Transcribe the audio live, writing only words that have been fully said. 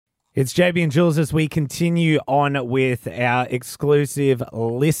It's JB and Jules as we continue on with our exclusive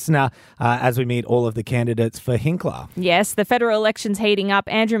listener as we meet all of the candidates for Hinkler. Yes, the federal election's heating up.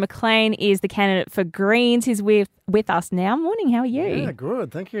 Andrew McLean is the candidate for Greens. He's with us now. Morning, how are you? Yeah,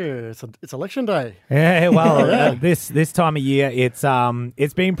 good. Thank you. It's election day. Yeah, well, this time of year,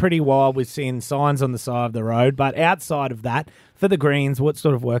 it's been pretty wild. We've seen signs on the side of the road. But outside of that, for the Greens, what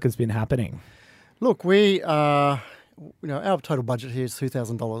sort of work has been happening? Look, our total budget here is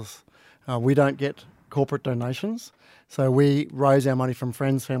 $2,000. We don't get corporate donations, so we raise our money from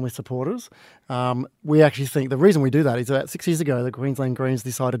friends, family, supporters. We actually think the reason we do that is about 6 years ago, the Queensland Greens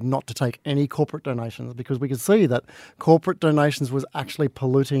decided not to take any corporate donations because we could see that corporate donations was actually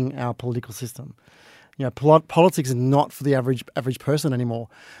polluting our political system. You know, politics is not for the average person anymore.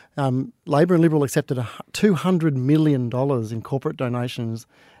 Labor and Liberal accepted $200 million in corporate donations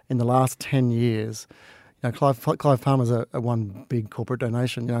in the last 10 years. You know, Clive Palmer's a one big corporate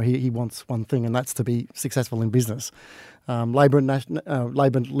donation. You know, he wants one thing, and that's to be successful in business. Labor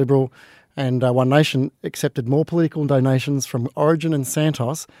and Liberal and One Nation accepted more political donations from Origin and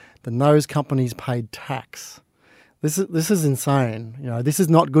Santos than those companies paid tax. This is insane. You know, this is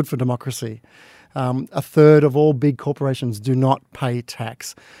not good for democracy. A third of all big corporations do not pay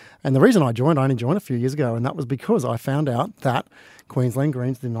tax. And the reason I only joined a few years ago, and that was because I found out that Queensland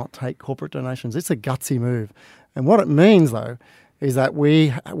Greens do not take corporate donations. It's a gutsy move. And what it means, though, is that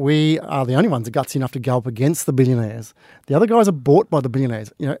we are the only ones that are gutsy enough to go up against the billionaires. The other guys are bought by the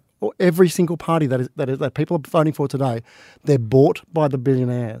billionaires. You know, every single party that people are voting for today, they're bought by the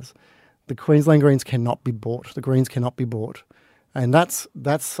billionaires. The Queensland Greens cannot be bought. The Greens cannot be bought. And that's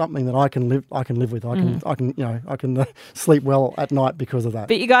something that I can live with. I can sleep well at night because of that.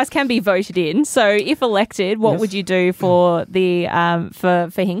 But you guys can be voted in. So if elected, what would you do for the for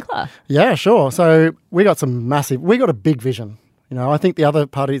Hinkler? Yeah, sure. So we got a big vision. You know, I think the other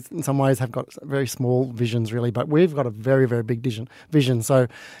parties in some ways have got very small visions really, but we've got a very, very big vision. So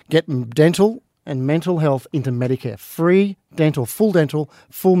get dental and mental health into Medicare. Free dental, full mental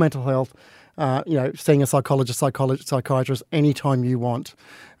health. Seeing a psychiatrist anytime you want.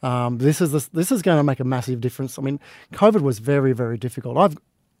 This is going to make a massive difference. I mean, COVID was very, very difficult.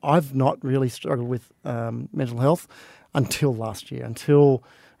 I've not really struggled with mental health until last year, until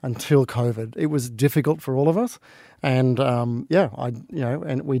COVID. It was difficult for all of us, and we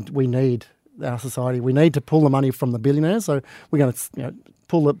need our society. We need to pull the money from the billionaires. So we're going to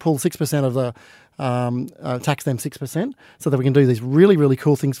pull 6% of the tax them 6% so that we can do these really, really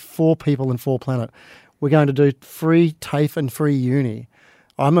cool things for people and for planet. We're going to do free TAFE and free uni.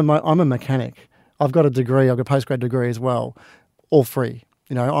 I'm a mechanic. I've got a degree. I've got a postgrad degree as well, all free.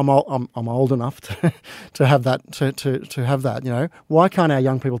 You know, I'm old enough to have that to have that. You know, why can't our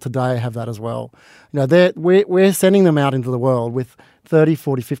young people today have that as well? You know, we're sending them out into the world with $30,000,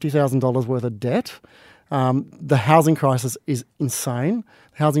 $40,000, $50,000 worth of debt. The housing crisis is insane.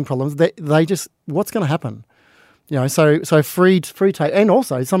 Housing problems. They just what's going to happen? You know, so free take, and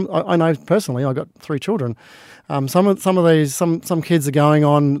also I know personally. I've got 3 children. Some kids are going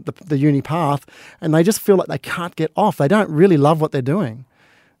on the uni path, and they just feel like they can't get off. They don't really love what they're doing,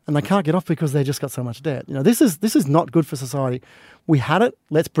 and they can't get off because they just got so much debt. You know, this is not good for society. We had it.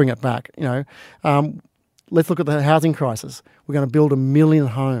 Let's bring it back. You know. Let's look at the housing crisis. We're going to build 1 million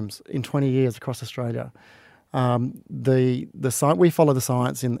homes in 20 years across Australia. We follow the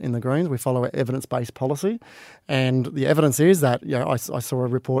science in the Greens. We follow evidence-based policy, and the evidence is that I saw a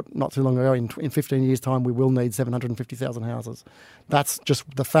report not too long ago. In 15 years' time, we will need 750,000 houses. That's just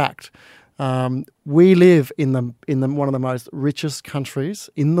the fact. We live in one of the most richest countries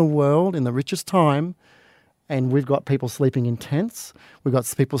in the world, in the richest time. And we've got people sleeping in tents. We've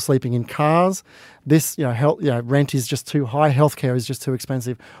got people sleeping in cars. Rent is just too high. Healthcare is just too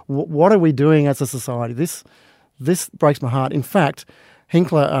expensive. What are we doing as a society? This breaks my heart. In fact,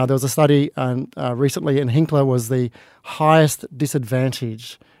 Hinkler, there was a study recently, and Hinkler was the highest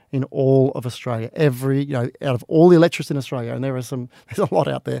disadvantage in all of Australia. Out of all the electorates in Australia, and there's a lot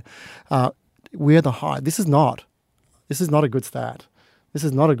out there. We're the high. This is not a good stat. This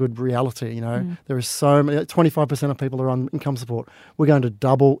is not a good reality, you know. There is so many, 25% of people are on income support. We're going to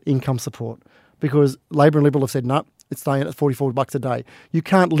double income support because Labor and Liberal have said, no, it's staying at $44 a day. You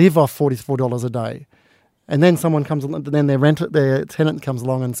can't live off $44 a day. And then someone comes, then their tenant comes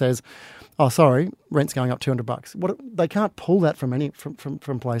along and says, oh, sorry, rent's going up $200. They can't pull that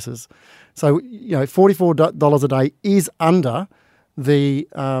from places. So, you know, $44 a day is under the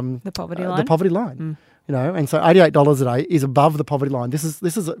poverty line. The poverty line. You know, and so $88 a day is above the poverty line. This is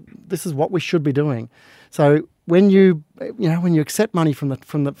what we should be doing. So when you accept money from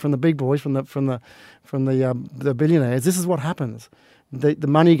the big boys, from the billionaires, this is what happens. the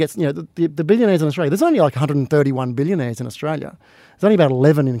money gets, the billionaires in Australia, there's only like 131 billionaires in Australia. There's only about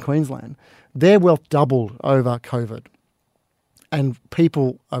 11 in Queensland. Their wealth doubled over COVID. And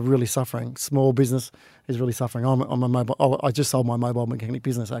people are really suffering. Small business is really suffering. I just sold my mobile mechanic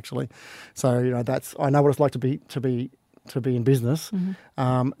business, actually. So, I know what it's like to be in business.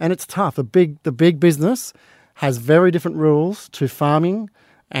 And it's tough. The big business has very different rules to farming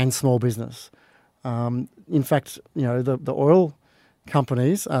and small business. In fact, the oil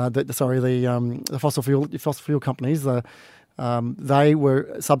companies, the fossil fuel companies, they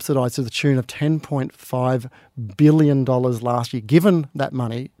were subsidised to the tune of $10.5 billion last year, given that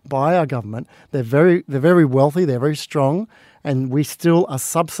money by our government. They're very wealthy, they're very strong, and we still are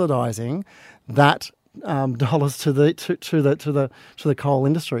subsidising that dollars to the coal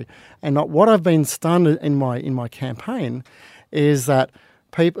industry. And what I've been stunned in my campaign is that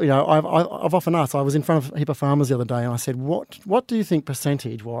people, I've often asked. I was in front of a heap of farmers the other day, and I said, "What do you think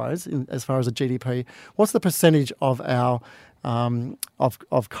percentage-wise, as far as the GDP, what's the percentage of our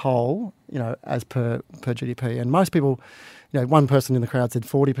of coal, as per GDP?" And most people, one person in the crowd said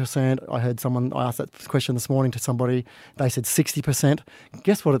 40%. I asked that question this morning to somebody. They said 60%.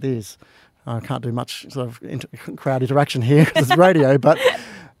 Guess what it is? I can't do much sort of crowd interaction here because it's radio, but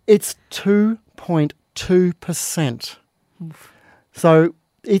it's 2.2%. So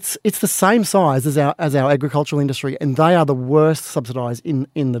it's the same size as our agricultural industry, and they are the worst subsidised in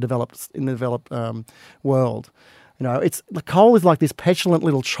the developed world. The coal is like this petulant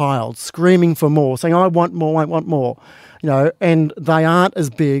little child screaming for more, saying, "I want more, I want more." And they aren't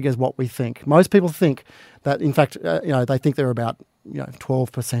as big as what we think. Most people think that, in fact, they think they're about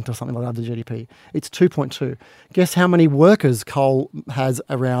 12% or something like that of the GDP. It's 2.2. Guess how many workers coal has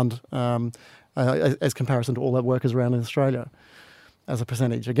around as comparison to all the workers around in Australia? As a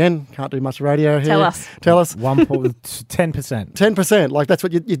percentage. Again, can't do much radio here. Tell us. 10%. 10%. Like, that's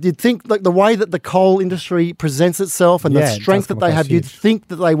what you'd think, like the way that the coal industry presents itself and the strength that they have, you'd think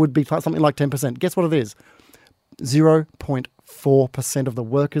that they would be something like 10%. Guess what it is? 0.4% of the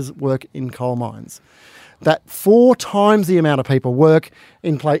workers work in coal mines. That 4 times the amount of people work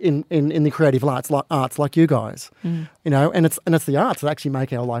in the creative arts like you guys. And it's the arts that actually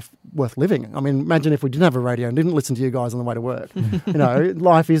make our life worth living. I mean, imagine if we didn't have a radio and didn't listen to you guys on the way to work.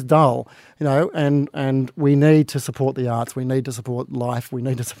 Life is dull. And we need to support the arts. We need to support life. We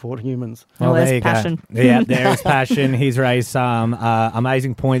need to support humans. Well, there's passion. Yeah, there is passion. He's raised some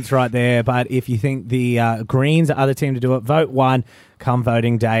amazing points right there. But if you think the Greens are the team to do it, vote 1 come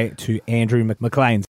voting day to Andrew McLean.